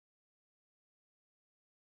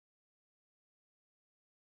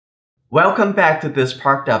Welcome back to this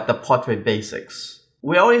part of the portrait basics.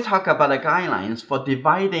 We already talked about the guidelines for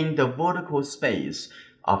dividing the vertical space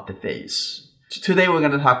of the face. Today we're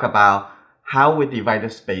going to talk about how we divide the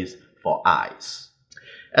space for eyes.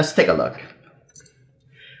 Let's take a look.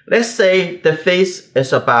 Let's say the face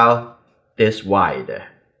is about this wide.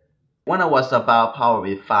 When I was about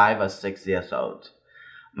probably 5 or 6 years old,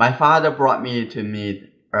 my father brought me to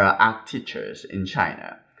meet art teachers in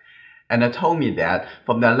China. And they told me that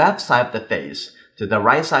from the left side of the face to the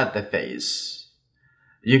right side of the face,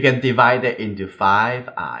 you can divide it into 5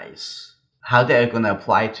 eyes. How they are going to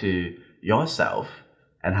apply to yourself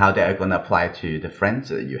and how they are going to apply to the friends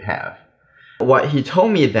that you have. What he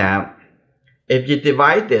told me that if you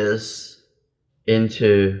divide this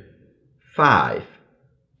into 5,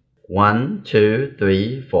 1, 2,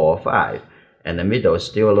 3, 4, 5, and the middle is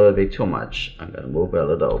still a little bit too much. I'm going to move it a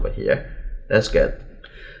little over here. That's good.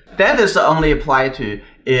 That is only applied to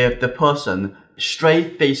if the person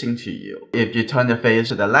straight facing to you. If you turn the face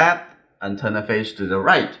to the left and turn the face to the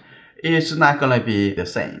right, it's not going to be the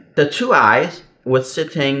same. The 2 eyes were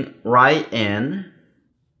sitting right in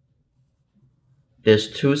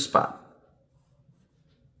this 2 spot.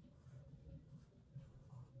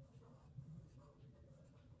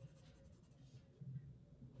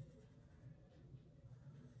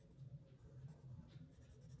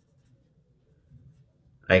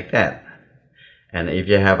 Like that. And if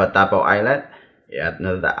you have a double eyelid, you add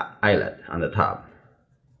another eyelid on the top.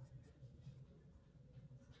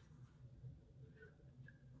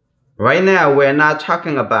 Right now, we're not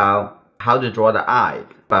talking about how to draw the eye,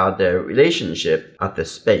 about the relationship of the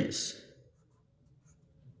space.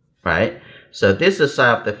 Right? So this is the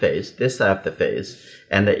side of the face, this side of the face,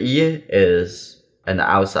 and the ear is on the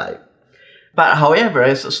outside. But however,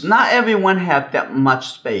 it's not everyone have that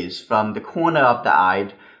much space from the corner of the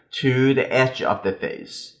eye to the edge of the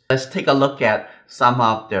face. Let's take a look at some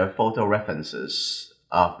of their photo references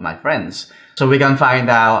of my friends so we can find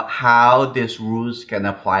out how these rules can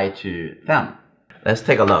apply to them. Let's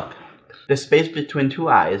take a look. The space between 2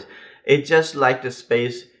 eyes is just like the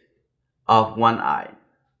space of 1 eye.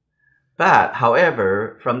 But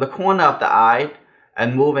however, from the corner of the eye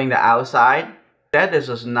and moving the outside, that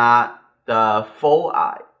is not the full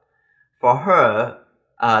eye. For her,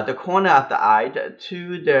 the corner of the eye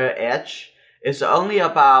to the edge is only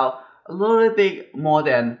about a little bit more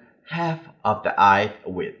than half of the eye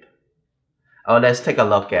width. Oh, let's take a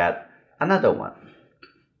look at another one.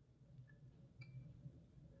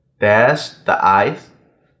 There's the eye.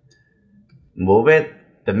 Move it.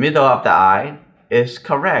 The middle of the eye is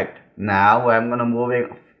correct. Now I'm going to move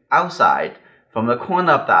it outside. From the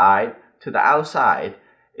corner of the eye to the outside,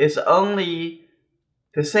 it's only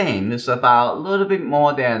the same. It's about a little bit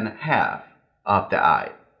more than half of the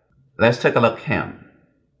eye. Let's take a look at him.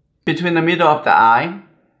 Between the middle of the eye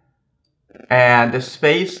and the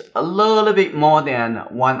space, a little bit more than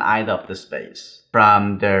 1 eye of the space.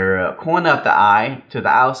 From the corner of the eye to the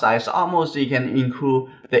outside, so almost you can include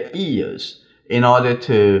the ears in order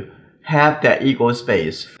to have that equal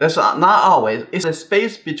space. That's not always. It's the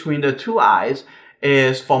space between the 2 eyes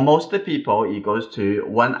is for most of the people equals to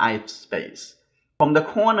 1 eye space. From the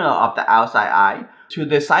corner of the outside eye to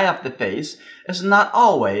the side of the face is not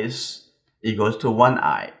always equals to 1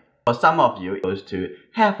 eye. For some of you, it equals to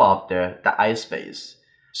half of the eye space.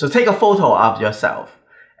 So take a photo of yourself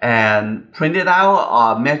and print it out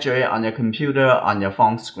or measure it on your computer, on your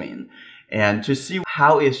phone screen, and to see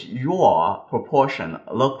how is your proportion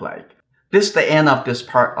look like. This is the end of this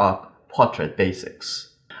part of Portrait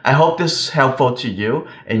Basics. I hope this is helpful to you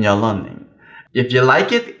in your learning. If you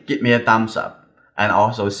like it, give me a thumbs up and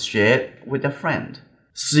also share it with a friend.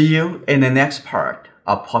 See you in the next part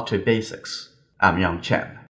of Portrait Basics. I'm Chen.